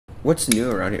what's new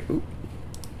around here? Ooh.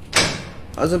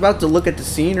 I was about to look at the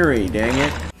scenery, dang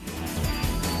it.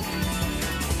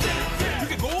 You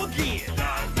can go again.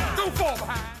 Go far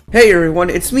behind. Hey everyone,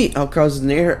 it's me, LKobylarz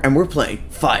here, and we're playing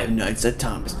Five Nights at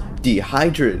Thomas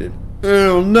Dehydrated.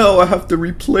 Oh no, I have to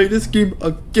replay this game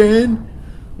again?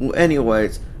 Well,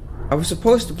 anyways, I was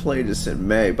supposed to play this in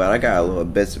May, but I got a little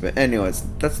bits of it. Anyways,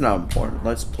 that's not important.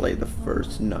 Let's play the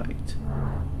first night.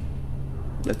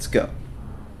 Let's go.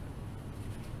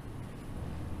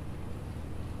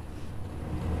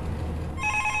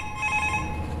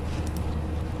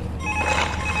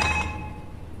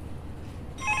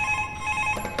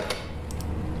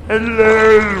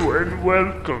 Hello and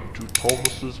welcome to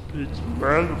Thomas's Pizza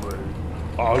Railway.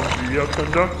 I'll be your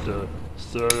conductor,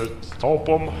 Sir Stop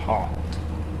 'em Hot.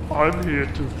 I'm here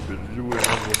to fill you in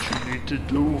on what you need to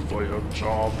do for your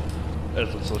job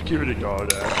as a security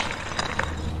guard at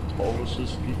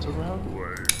Thomas's Pizza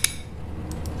Railway.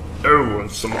 Oh,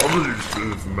 and some other useful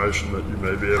information that you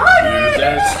may be able to use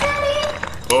as...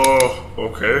 Oh,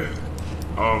 okay.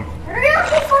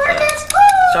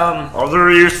 Some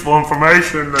other useful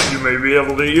information that you may be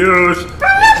able to use.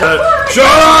 Shut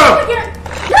up!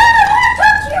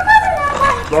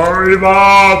 Sorry,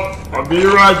 Bob. I'll be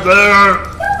right there.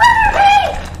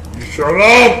 You shut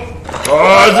up.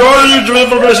 Other useful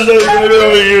information that you may be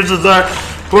able to use is that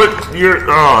put your.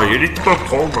 Oh, you need to put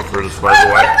Colma for this, by the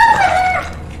way.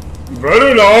 You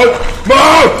better not.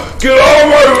 Mom! Get out of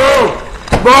my room!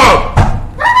 Mom!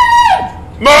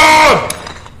 Mom!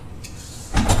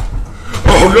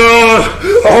 Oh god!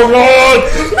 Oh god!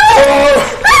 Oh.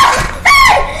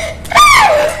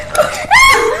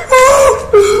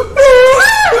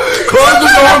 Close the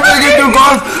door, make it too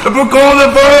close, and put cold in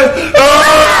front.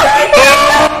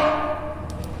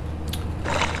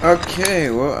 Okay,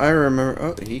 well, I remember.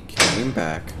 Oh, he came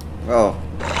back. Well,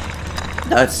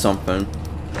 that's something.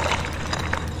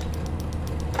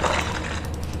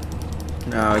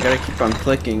 Now, I gotta keep on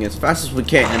clicking as fast as we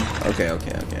can. Okay.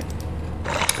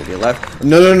 To the left.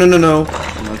 No.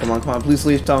 Come on. Please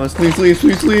leave, Thomas. Please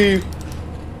leave.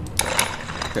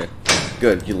 Okay.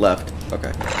 Good. You left.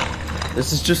 Okay.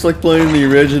 This is just like playing the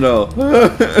original. I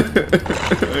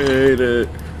hate it.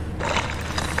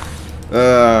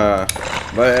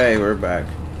 But hey, we're back.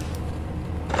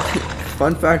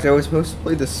 Fun fact, I was supposed to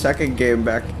play the second game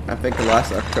back, I think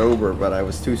last October, but I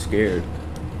was too scared.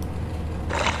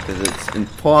 Because it's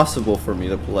impossible for me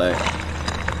to play.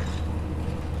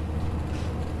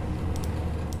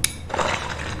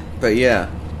 But yeah.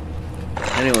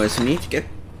 Anyways, we need to get...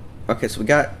 Okay, so we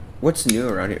got... What's new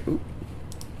around here? Ooh.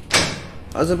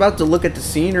 I was about to look at the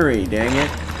scenery, dang it.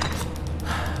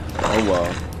 Oh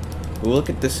well. We'll look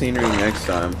at the scenery next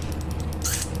time.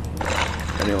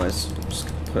 Anyways, just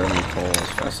put in the coal as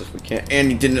fast as we can.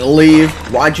 And you didn't leave!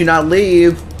 Why'd you not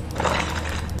leave?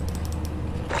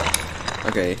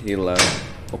 Okay, he left.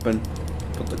 Open.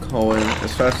 Put the coal in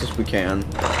as fast as we can.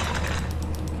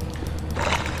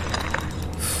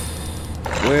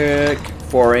 Quick.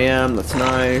 4 AM, that's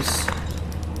nice.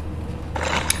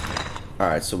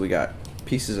 Alright, so we got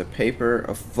pieces of paper,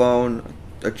 a phone,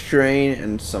 a train,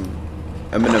 and some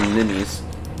M&M Ninnies.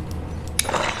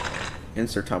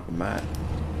 Insert top of mat.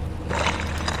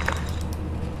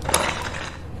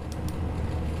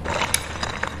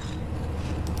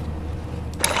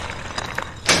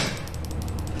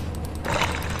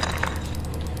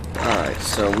 Alright,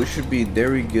 so we should be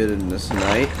very good in this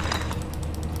night.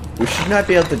 We should not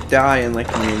be able to die in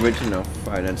like in the original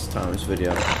Five Nights at Thomas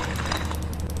video.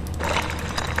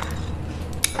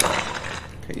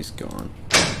 Okay, he's gone.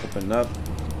 Open up.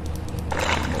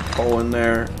 More coal in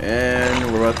there,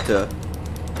 and we're about to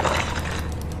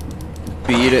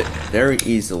beat it very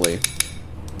easily.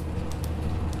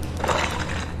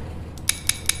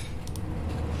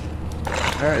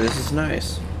 Alright, this is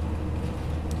nice.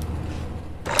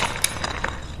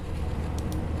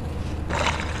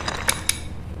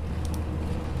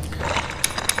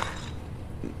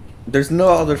 There's no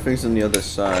other things on the other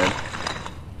side.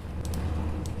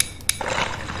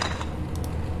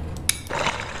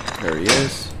 There he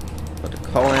is. Put the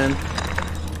coal in.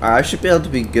 I should be able to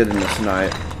be good in this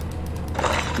night.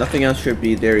 Nothing else should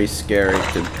be very scary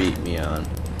to beat me on.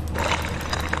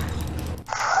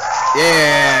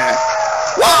 Yeah!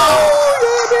 Whoa!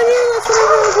 Yeah, baby! That's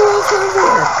what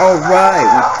I'm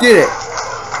Alright, we did it!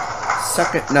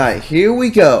 Second night. Here we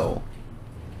go.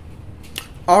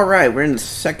 Alright, we're in the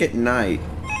second night.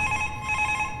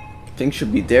 Things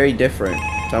should be very different.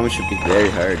 Thomas should be very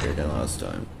harder than last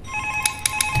time.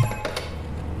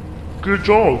 Good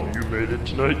job, you made it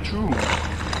tonight too.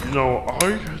 You know,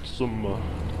 I had some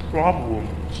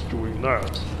problems doing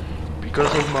that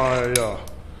because of my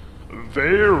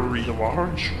very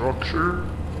large structure.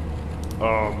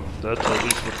 That's at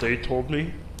least what they told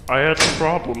me. I had some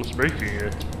problems making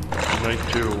it tonight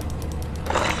too.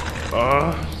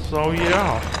 So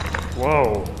yeah.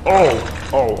 Whoa.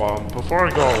 Before I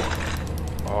go,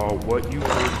 what you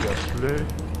heard yesterday,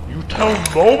 you tell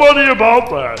nobody about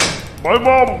that. My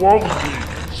mom loves me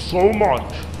so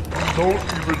much. You don't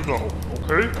even know,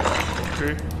 okay?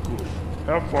 Okay, good.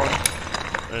 Have fun,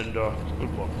 and,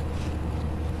 good luck.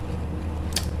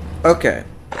 Okay.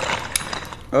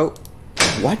 Oh.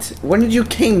 What? When did you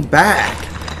came back?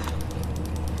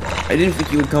 I didn't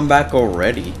think you would come back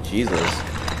already. Jesus.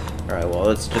 Alright, well,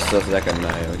 it's just a second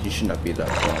night. He should not be that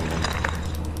problem.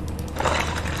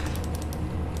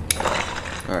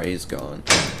 Alright, he's gone.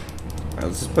 Alright,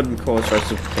 let's just put him cold as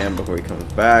fast as we can before he comes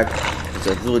back. Because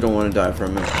I really don't want to die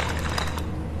from him.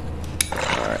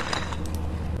 Alright.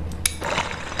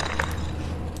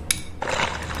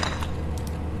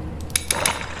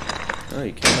 Oh,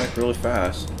 he came back really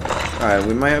fast. Alright,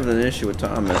 we might have an issue with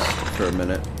Thomas for a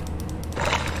minute.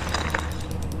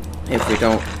 If we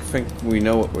don't think we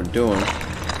know what we're doing.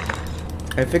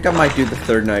 I think I might do the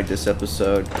third night this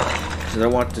episode. Because I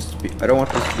don't want this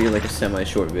to be like a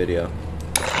semi-short video.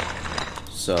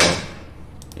 So,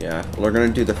 yeah, we're gonna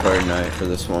do the third night for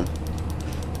this one.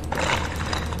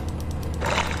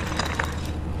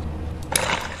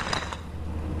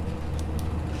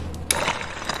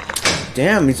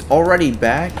 Damn, he's already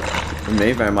back? Or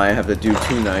maybe I might have to do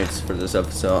 2 nights for this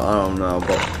episode. I don't know,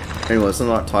 but anyway, let's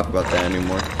not talk about that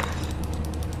anymore.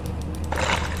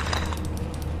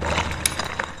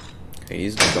 Okay,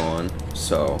 he's gone,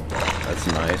 so that's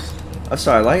nice. I'm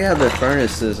sorry, I like how the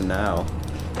furnace is now.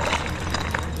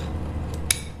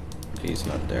 Okay, he's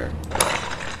not there.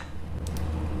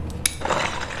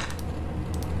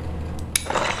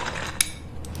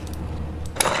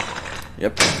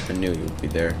 Yep, I knew he would be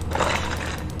there.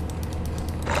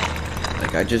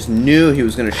 Like, I just knew he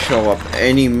was gonna show up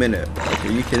any minute. Like,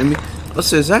 are you kidding me?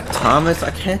 Also, is that Thomas?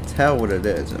 I can't tell what it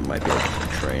is. It might be a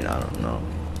different train, I don't know.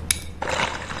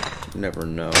 Never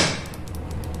know.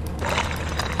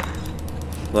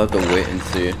 We'll have to wait and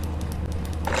see.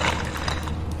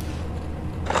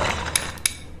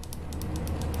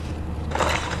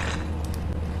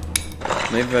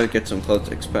 Maybe I'll get some close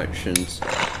inspections.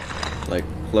 Like,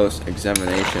 close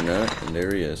examination, and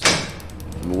there he is.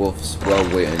 We'll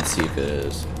wait and see if it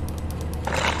is.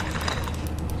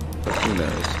 But who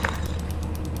knows?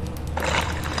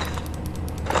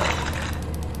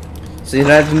 See,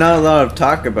 that's not a lot of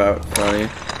talk about, funny.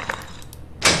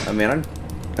 I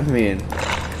mean,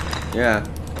 yeah.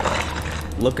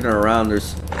 Looking around,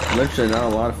 there's literally not a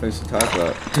lot of things to talk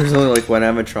about. There's only like one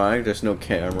animatronic, there's no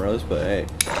cameras, but hey,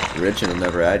 the original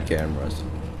never had cameras.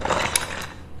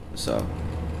 So,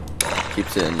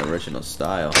 keeps it in the original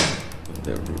style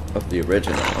of the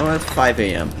original. Oh, that's 5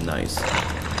 AM, nice.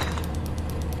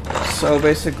 So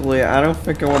basically, I don't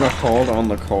think I want to hold on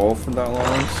the coal for that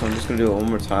long, so I'm just going to do it one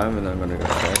more time and then I'm going to go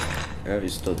check. Yeah,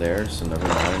 he's still there, so never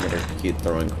mind. I'm going to keep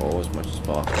throwing coal as much as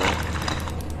possible.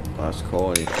 Last coal,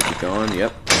 and he should be gone.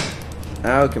 Yep.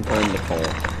 Now we can put in the coal.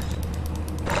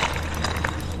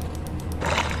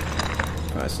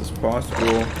 Fast as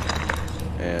possible.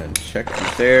 And check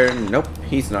he's there. Nope,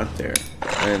 he's not there.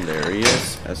 And there he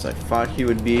is, as I thought he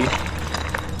would be.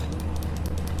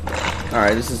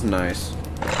 Alright, this is nice.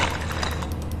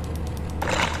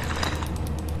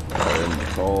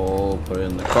 Put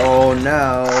in the coal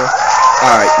now.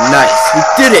 Alright, nice. We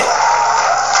did it!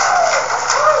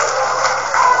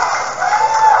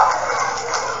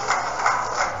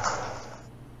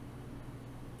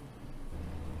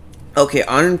 Okay,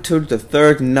 on to the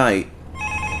third night.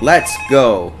 Let's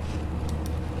go.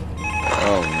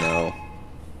 Oh no.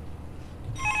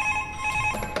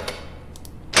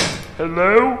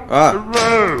 Hello? Ah.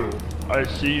 Hello! I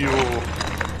see you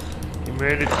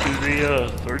made it to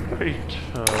the third night.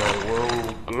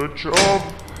 Well, good job,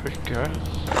 I guess.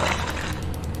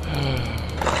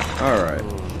 Alright.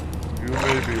 You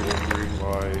may be wondering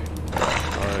why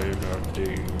I'm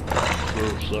acting so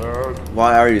sad.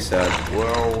 Why are you sad?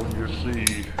 Well, you see,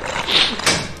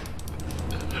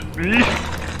 me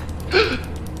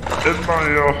and my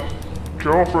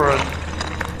girlfriend,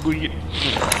 we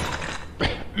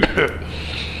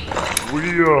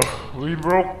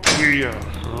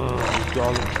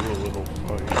got into a little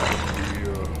fight,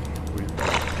 and we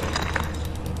broke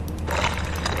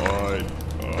up.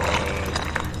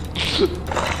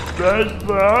 That's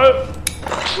that.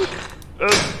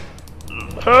 And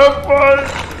have fun.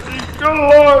 Good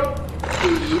luck.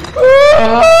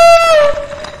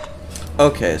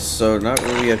 Okay, so not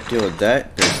really have to deal with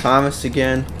that. There's Thomas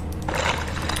again.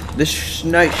 This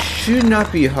night should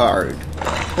not be hard.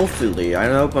 Hopefully. I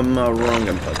hope I'm not wrong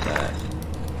about that.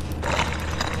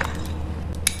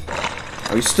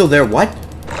 Oh, he's still there? What?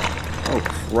 Oh,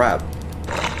 crap.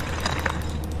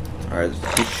 Alright,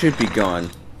 he should be gone.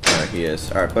 Alright, he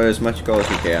is. Alright, put as much gold as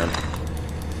you can.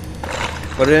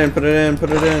 Put it in, put it in,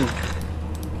 put it in.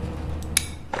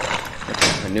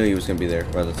 I knew he was gonna be there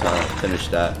by the time I finished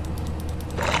that.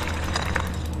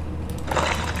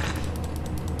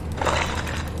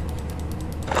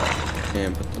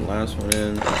 And put the last one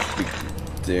in.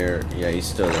 There. Yeah, he's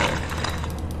still there.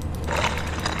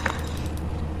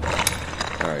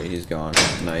 Alright, he's gone.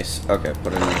 Nice. Okay,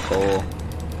 put it in the coal.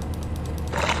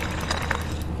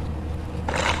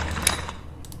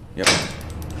 Yep.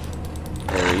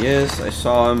 There he is. I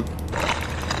saw him.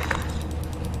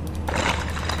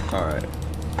 Alright.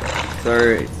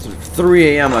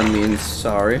 3 a.m. I mean,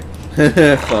 sorry.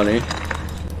 Funny.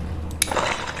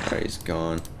 Alright, he's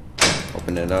gone.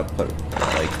 Open it up, put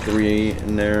like 3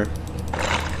 in there.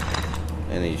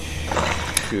 And he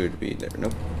should be there.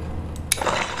 Nope.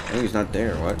 Oh, he's not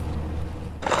there. What?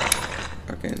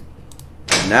 Okay.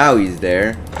 Now he's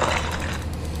there.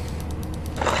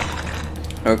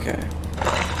 Okay.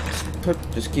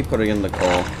 Just keep putting in the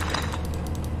coal.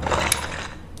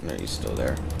 No, he's still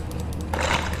there.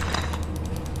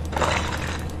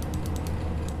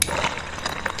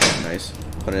 Nice.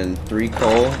 Put in 3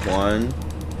 coal. 1,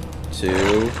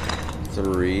 2,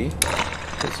 3.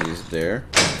 Because he's there.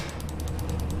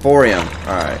 4 a.m.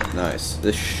 Alright, nice.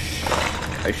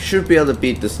 I should be able to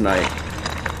beat this night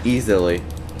easily.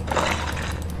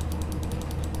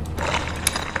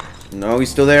 No, he's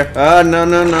still there. Ah, no,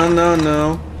 no, no, no,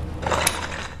 no.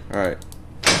 Alright.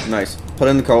 Nice. Put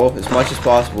in the coal as much as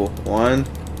possible. 1,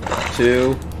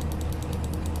 2,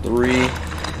 3.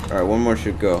 Alright, one more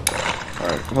should go.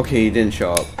 Alright. Okay, he didn't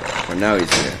show up. But now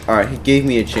he's here. Alright, he gave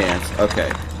me a chance.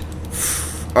 Okay.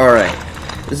 Alright.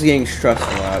 This is getting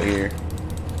stressful out here.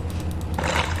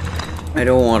 I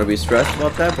don't want to be stressed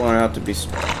about that, but I have to be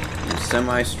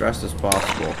semi-stressed as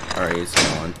possible. Alright, he's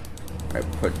gone. Alright,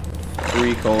 put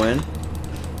 3 coal in.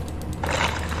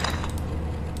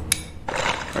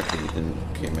 Okay, he didn't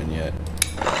come in yet.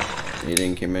 He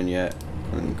didn't come in yet.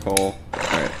 And coal.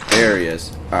 Alright, there he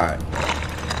is. Alright.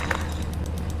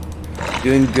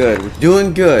 Doing good. We're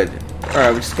doing good.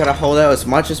 Alright, we just gotta hold out as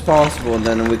much as possible, and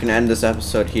then we can end this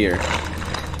episode here.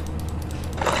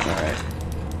 Alright.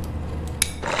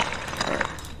 Alright.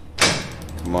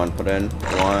 Come on, put in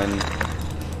 1,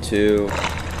 2.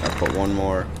 I put 1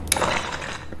 more.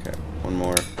 Okay, 1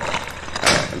 more.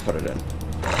 Alright, and put it in.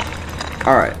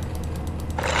 Alright.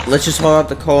 Let's just hold out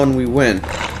the coal and we win.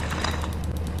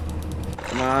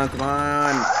 Come on, come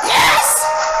on. Yes!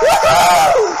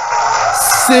 Woohoo!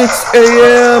 6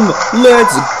 a.m.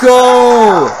 Let's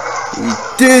go! We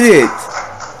did it!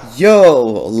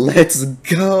 Yo, let's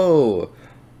go!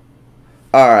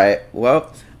 Alright,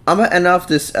 well, I'm gonna end off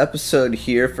this episode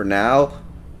here for now.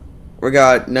 We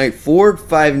got night 4,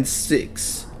 5, and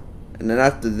 6. And then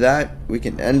after that, we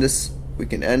can end this. We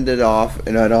can end it off,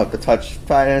 and I don't have to touch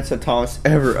 5 Nights at Thomas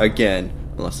ever again.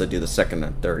 Unless I do the second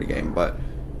and third game. But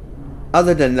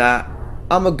other than that,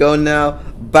 I'm gonna go now.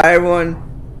 Bye, everyone.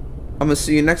 I'm gonna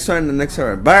see you next time in the next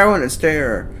time. Bye, everyone, and stay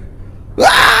here.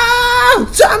 Ah!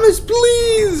 Thomas,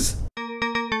 please!